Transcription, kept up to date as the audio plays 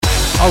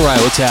All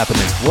right, what's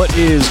happening? What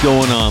is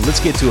going on?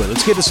 Let's get to it.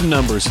 Let's get to some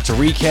numbers. It's a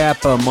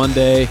recap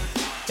Monday,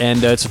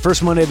 and it's the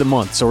first Monday of the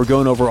month. So we're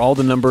going over all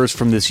the numbers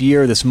from this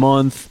year, this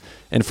month,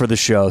 and for the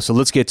show. So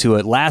let's get to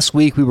it. Last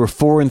week, we were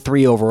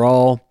 4-3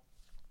 overall.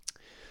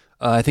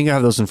 I think I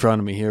have those in front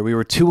of me here. We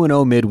were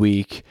 2-0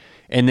 midweek,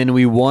 and then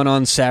we won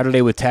on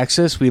Saturday with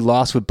Texas. We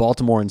lost with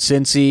Baltimore and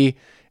Cincy.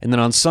 And then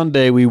on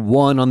Sunday, we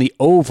won on the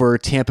over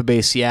Tampa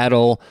Bay,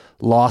 Seattle,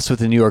 lost with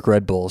the New York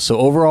Red Bulls. So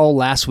overall,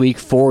 last week,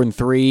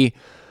 4-3.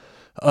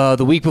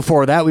 The week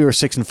before that, we were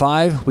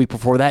 6-5. Week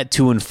before that,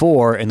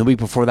 2-4, and the week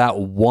before that,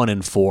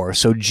 1-4.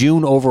 So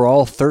June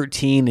overall,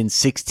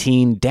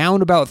 13-16,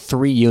 down about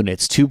 3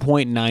 units,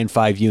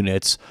 2.95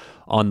 units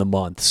on the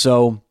month.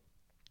 So,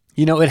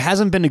 you know, it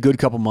hasn't been a good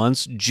couple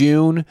months.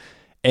 June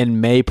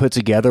and May put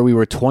together, we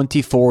were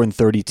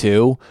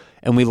 24-32,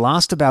 and we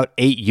lost about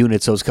 8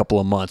 units those couple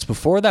of months.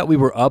 Before that, we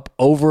were up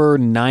over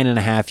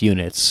 9.5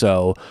 units.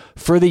 So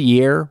for the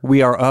year,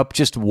 we are up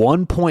just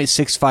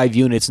 1.65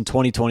 units in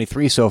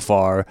 2023 so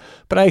far,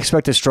 but I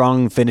expect a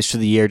strong finish to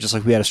the year, just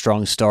like we had a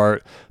strong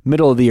start.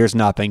 Middle of the year has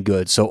not been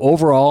good. So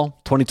overall,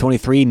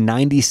 2023,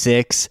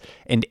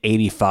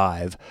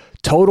 96-85.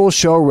 Total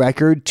show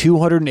record,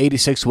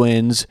 286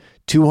 wins,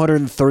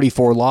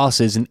 234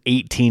 losses, and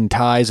 18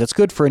 ties. That's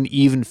good for an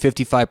even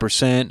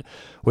 55%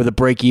 with a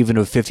break-even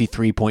of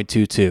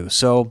 53.22.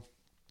 So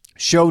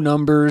show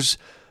numbers,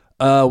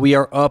 we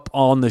are up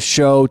on the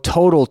show.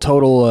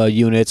 Total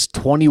units,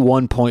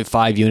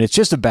 21.5 units,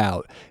 just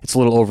about. It's a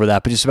little over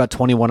that, but just about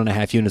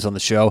 21.5 units on the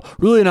show.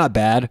 Really not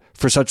bad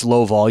for such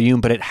low volume,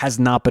 but it has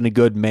not been a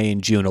good May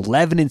and June.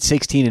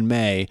 11-16 in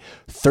May,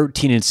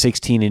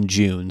 13-16 in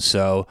June.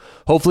 So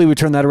hopefully we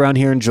turn that around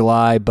here in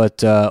July,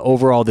 but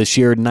overall this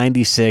year,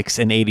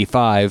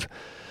 96-85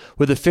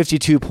 with a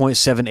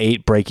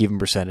 52.78 break-even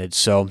percentage.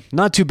 So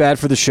not too bad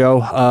for the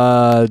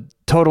show.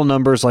 Total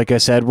numbers, like I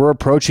said, we're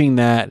approaching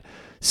that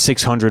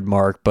 600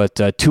 mark, but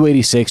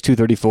 286,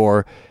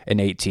 234, and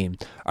 18.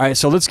 All right,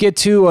 so let's get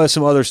to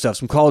some other stuff,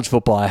 some college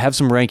football. I have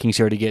some rankings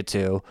here to get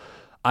to.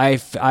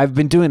 I've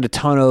been doing a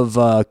ton of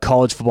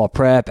college football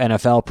prep,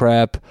 NFL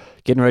prep,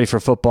 getting ready for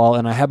football,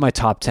 and I have my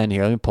top 10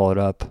 here. Let me pull it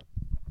up.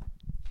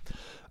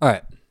 All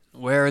right,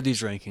 where are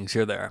these rankings?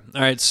 Here they are.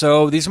 All right,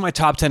 so these are my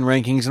top 10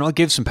 rankings, and I'll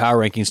give some power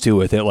rankings too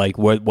with it, like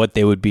what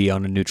they would be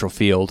on a neutral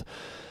field.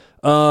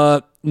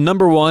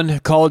 Number 1,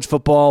 college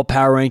football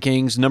power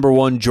rankings. Number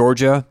 1,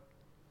 Georgia.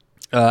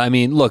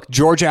 Look,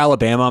 Georgia,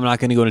 Alabama, I'm not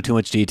going to go into too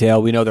much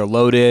detail. We know they're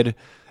loaded,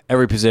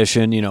 every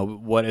position,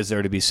 what is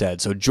there to be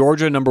said? So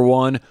Georgia, number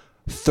 1,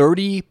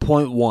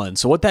 30.1.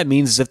 So what that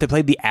means is if they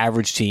played the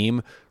average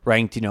team,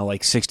 ranked,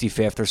 like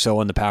 65th or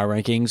so in the power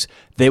rankings,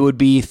 they would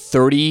be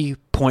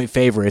 30-point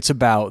favorites,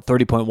 about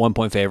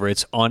 30.1-point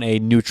favorites on a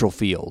neutral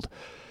field.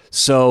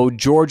 So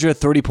Georgia,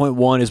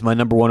 30.1 is my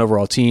number 1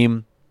 overall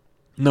team.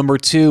 Number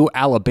 2,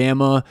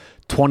 Alabama,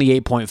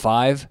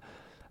 28.5.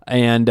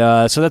 And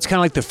so that's kind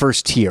of like the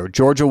first tier.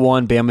 Georgia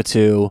 1, Bama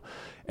 2.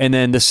 And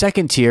then the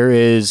second tier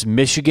is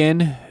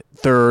Michigan,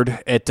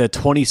 3rd at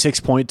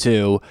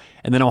 26.2.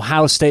 And then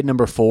Ohio State,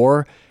 number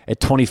 4 at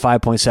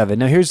 25.7.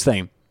 Now, here's the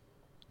thing.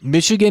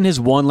 Michigan has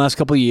won last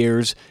couple of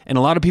years, and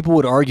a lot of people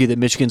would argue that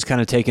Michigan's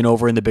kind of taken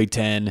over in the Big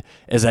Ten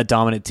as that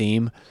dominant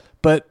team.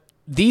 But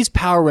these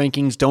power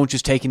rankings don't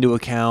just take into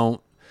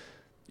account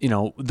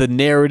the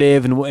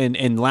narrative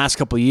and last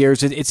couple of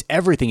years. It's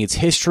everything. It's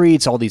history.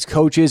 It's all these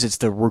coaches. It's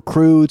the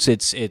recruits.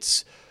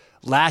 It's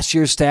last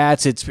year's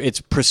stats.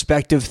 It's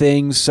prospective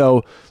things.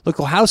 So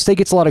look, Ohio State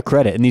gets a lot of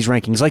credit in these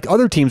rankings. Like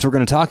other teams we're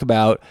going to talk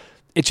about,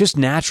 it's just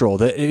natural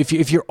that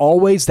if you're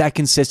always that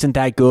consistent,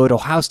 that good,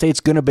 Ohio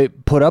State's going to be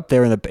put up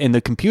there in the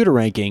computer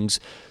rankings.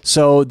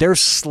 So they're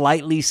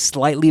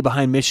slightly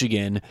behind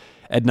Michigan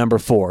at number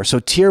 4. So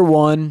tier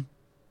 1,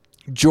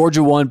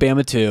 Georgia 1,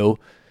 Bama 2.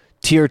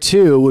 Tier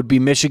 2 would be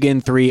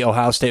Michigan 3,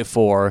 Ohio State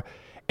 4.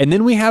 And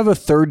then we have a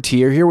third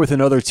tier here with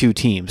another 2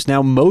 teams.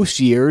 Now, most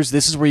years,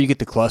 this is where you get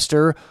the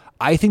cluster.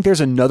 I think there's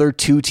another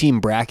 2-team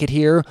bracket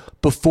here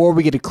before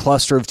we get a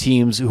cluster of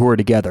teams who are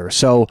together.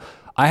 So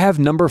I have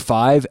number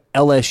 5,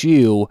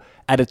 LSU,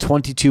 at a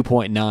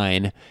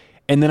 22.9.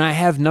 And then I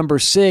have number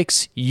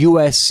 6,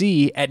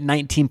 USC, at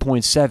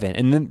 19.7.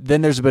 And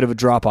then there's a bit of a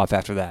drop-off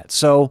after that.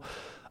 So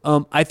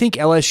I think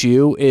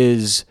LSU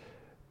is...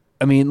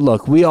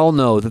 look, we all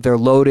know that they're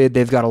loaded.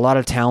 They've got a lot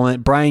of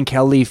talent. Brian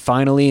Kelly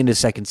finally in his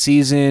second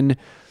season.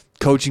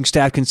 Coaching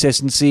staff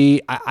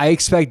consistency. I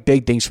expect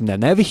big things from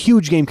them. They have a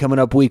huge game coming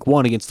up week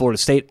 1 against Florida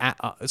State,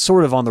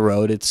 sort of on the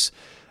road.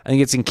 I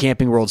think it's in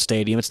Camping World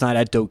Stadium. It's not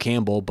at Doak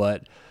Campbell,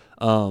 but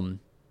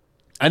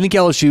I think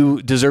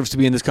LSU deserves to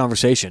be in this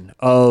conversation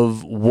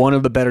of one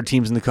of the better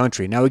teams in the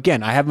country. Now,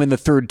 again, I have them in the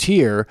 3rd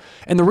tier,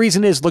 and the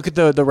reason is, look at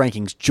the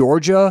rankings.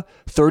 Georgia,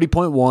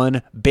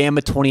 30.1, Bama,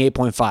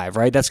 28.5,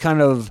 right? That's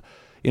kind of,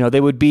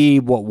 they would be,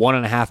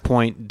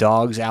 1.5-point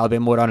dogs,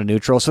 Alabama would on a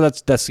neutral, so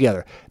that's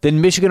together. Then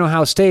Michigan,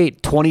 Ohio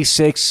State,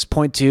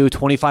 26.2,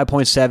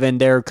 25.7,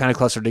 they're kind of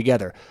clustered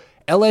together.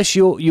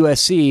 LSU,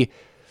 USC,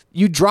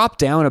 you drop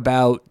down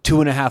about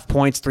 2.5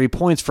 points, 3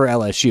 points for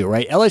LSU,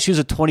 right? LSU's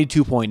a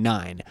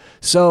 22.9.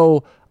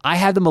 So I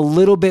have them a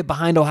little bit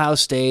behind Ohio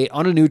State.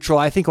 On a neutral,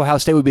 I think Ohio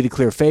State would be the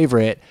clear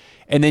favorite.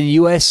 And then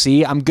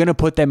USC, I'm going to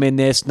put them in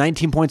this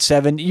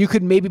 19.7. You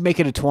could maybe make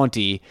it a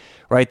 20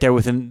 right there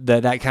within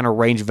that kind of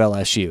range of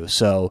LSU.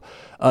 So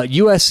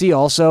USC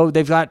also,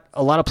 they've got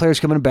a lot of players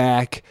coming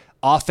back.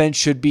 Offense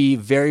should be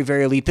very,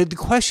 very elite. The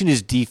question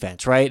is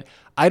defense, right?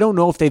 I don't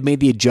know if they've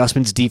made the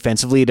adjustments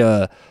defensively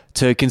to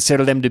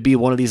consider them to be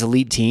one of these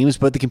elite teams,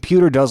 but the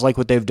computer does like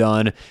what they've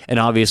done, and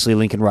obviously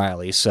Lincoln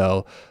Riley.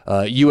 So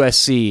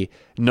USC,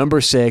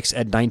 number 6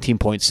 at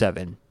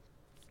 19.7.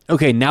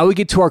 Okay, now we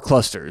get to our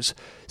clusters.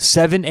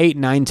 7, 8,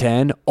 9,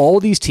 10. All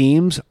these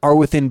teams are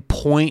within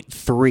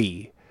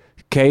 0.3.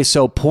 Okay,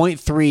 so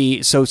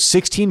 0.3, so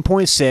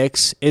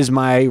 16.6 is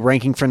my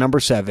ranking for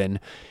number 7,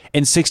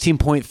 and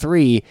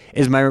 16.3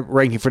 is my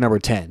ranking for number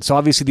 10. So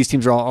obviously these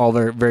teams are all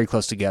very, very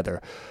close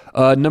together.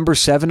 Number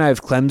 7, I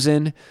have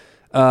Clemson,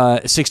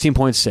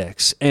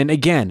 16.6. And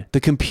again, the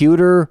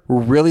computer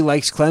really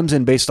likes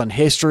Clemson based on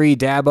history,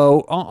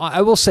 Dabo.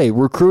 I will say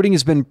recruiting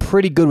has been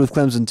pretty good with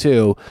Clemson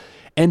too.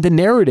 And the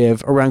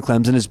narrative around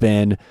Clemson has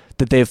been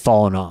that they've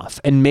fallen off,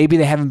 and maybe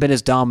they haven't been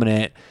as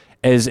dominant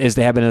as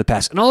they have been in the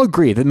past. And I'll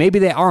agree that maybe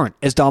they aren't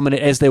as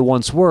dominant as they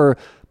once were,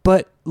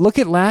 but look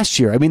at last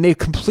year. I mean, they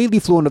completely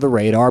flew under the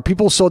radar.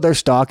 People sold their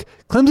stock.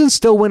 Clemson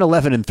still went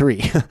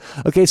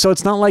 11-3. Okay, so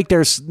it's not like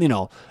there's,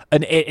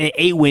 an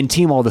 8-win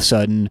team all of a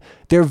sudden.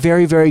 They're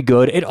very, very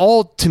good. It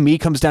all, to me,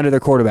 comes down to their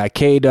quarterback,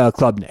 Cade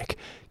Klubnik.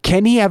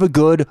 Can he have a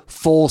good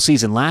full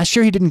season? Last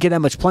year, he didn't get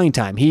that much playing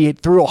time. He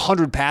threw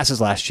 100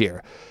 passes last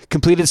year,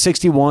 completed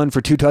 61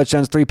 for 2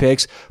 touchdowns, 3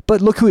 picks.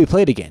 But look who he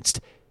played against.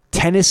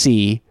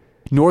 Tennessee,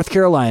 North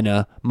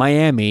Carolina,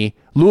 Miami,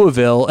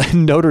 Louisville,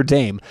 and Notre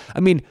Dame.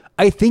 I mean,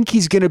 I think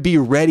he's going to be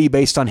ready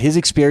based on his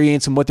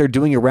experience and what they're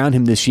doing around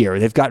him this year.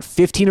 They've got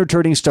 15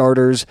 returning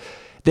starters.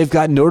 They've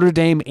got Notre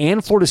Dame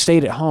and Florida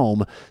State at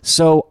home.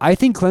 So I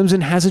think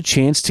Clemson has a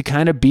chance to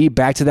kind of be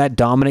back to that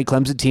dominant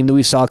Clemson team that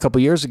we saw a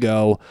couple years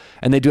ago,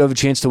 and they do have a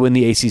chance to win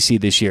the ACC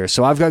this year.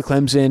 So I've got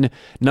Clemson,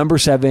 number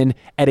 7,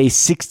 at a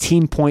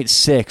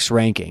 16.6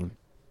 ranking.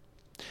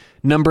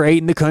 Number 8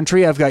 in the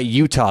country, I've got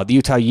Utah. The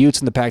Utah Utes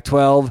in the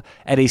Pac-12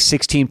 at a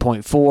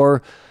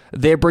 16.4.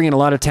 They're bringing a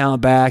lot of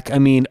talent back. I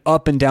mean,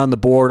 up and down the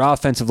board,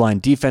 offensive line,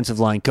 defensive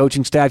line,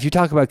 coaching staff. You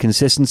talk about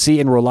consistency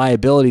and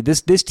reliability.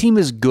 This team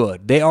is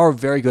good. They are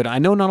very good. I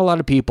know not a lot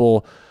of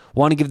people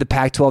want to give the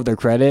Pac-12 their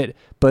credit,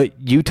 but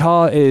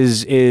Utah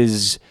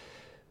is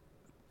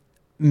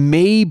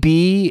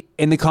maybe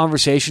in the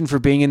conversation for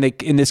being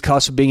in this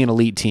cusp of being an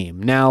elite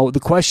team. Now, the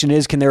question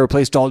is, can they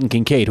replace Dalton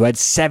Kincaid, who had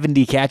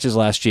 70 catches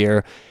last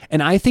year?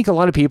 And I think a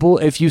lot of people,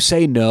 if you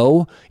say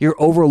no, you're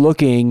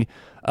overlooking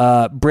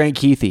Brant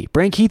Keithy.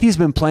 Brant Keithy's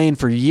been playing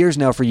for years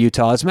now for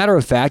Utah. As a matter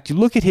of fact, you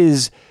look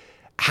at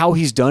how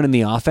he's done in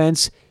the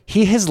offense.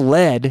 He has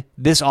led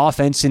this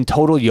offense in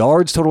total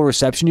yards, total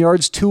reception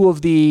yards, 2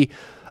 of the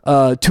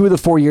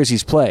 4 years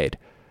he's played.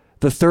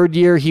 The third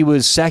year he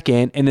was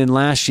second, and then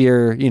last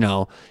year,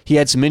 he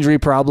had some injury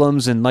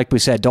problems, and like we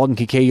said, Dalton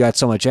Kincaid got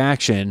so much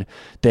action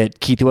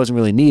that Keithy wasn't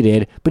really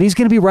needed, but he's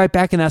going to be right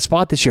back in that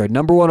spot this year.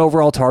 Number 1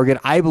 overall target,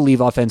 I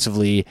believe,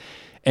 offensively,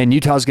 and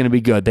Utah's going to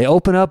be good. They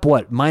open up,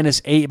 -8,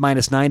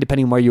 -9,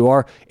 depending on where you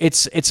are.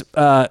 It's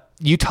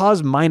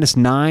Utah's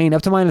 -9,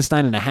 up to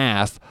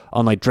 -9.5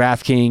 on like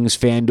DraftKings,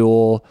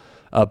 FanDuel,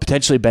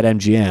 potentially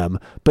BetMGM.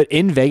 But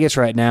in Vegas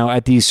right now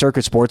at the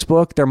Circuit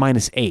Sportsbook, they're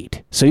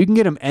 -8. So you can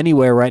get them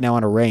anywhere right now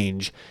on a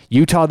range.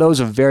 Utah, though,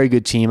 is a very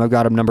good team. I've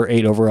got them number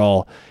 8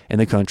 overall in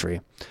the country.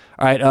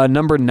 All right,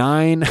 number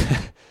 9.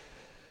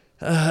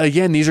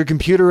 Again, these are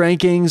computer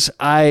rankings.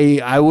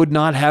 I would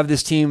not have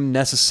this team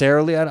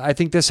necessarily, I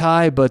think, this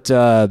high, but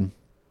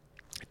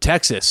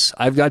Texas.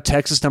 I've got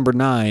Texas number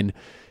 9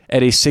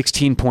 at a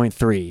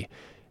 16.3.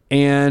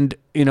 And,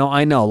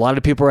 I know a lot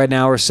of people right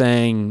now are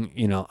saying,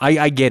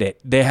 I get it.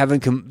 They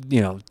haven't,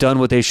 done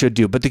what they should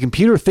do, but the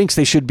computer thinks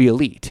they should be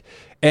elite.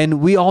 And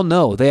we all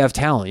know they have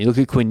talent. You look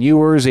at Quinn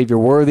Ewers, Xavier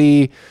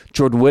Worthy,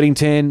 Jordan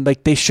Whittington,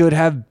 like they should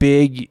have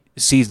big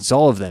seasons,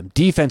 all of them.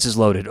 Defense is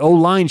loaded.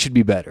 O-line should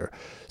be better.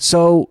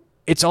 So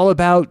it's all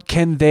about,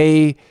 can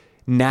they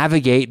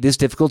navigate this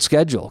difficult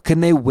schedule?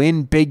 Can they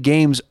win big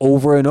games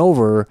over and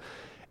over?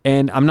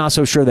 And I'm not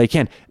so sure they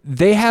can.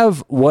 They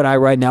have what I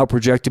right now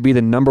project to be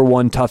the number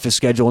 1 toughest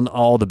schedule in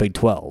all the Big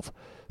 12.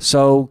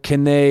 So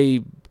can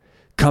they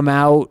come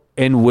out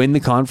and win the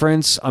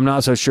conference? I'm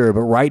not so sure.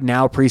 But right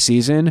now,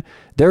 preseason,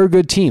 they're a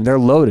good team. They're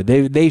loaded.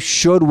 They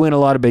should win a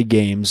lot of big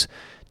games.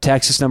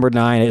 Texas number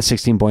 9 at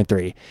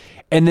 16.3.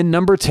 And then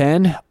number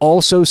 10,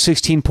 also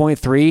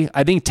 16.3.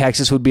 I think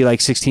Texas would be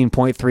like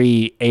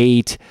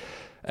 16.38.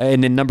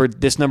 And then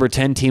this number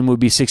 10 team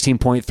would be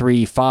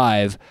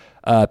 16.35,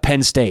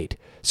 Penn State.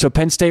 So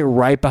Penn State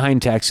right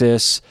behind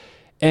Texas.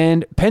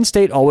 And Penn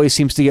State always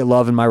seems to get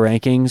love in my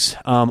rankings.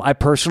 I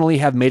personally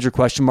have major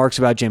question marks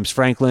about James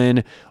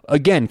Franklin,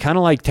 again, kind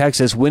of like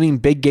Texas, winning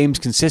big games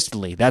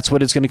consistently. That's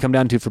what it's going to come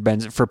down to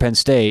for Penn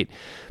State.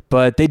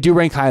 But they do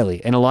rank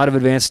highly in a lot of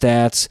advanced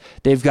stats.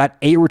 They've got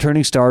 8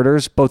 returning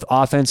starters, both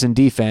offense and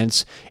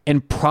defense,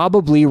 and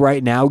probably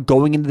right now,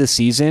 going into the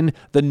season,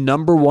 the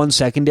number 1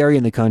 secondary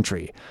in the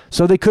country.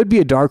 So they could be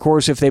a dark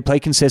horse if they play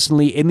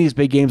consistently in these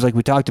big games like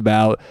we talked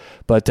about,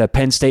 but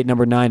Penn State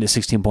number 9 at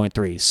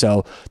 16.3.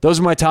 So those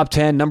are my top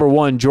 10. Number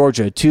 1,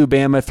 Georgia, 2,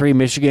 Bama, 3,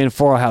 Michigan,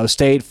 4, Ohio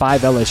State,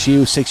 5,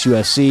 LSU, 6,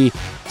 USC,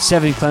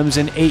 7,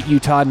 Clemson, 8,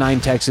 Utah, 9,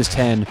 Texas,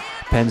 10,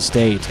 Penn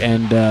State.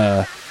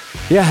 And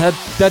yeah,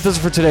 that does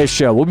it for today's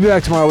show. We'll be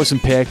back tomorrow with some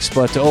picks,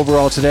 but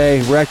overall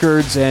today,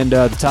 records and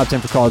the top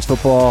 10 for college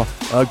football.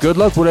 Good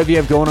luck, whatever you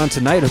have going on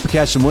tonight. Hope you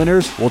catch some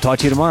winners. We'll talk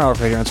to you tomorrow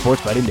right here on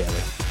Sports Betting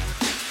Daily.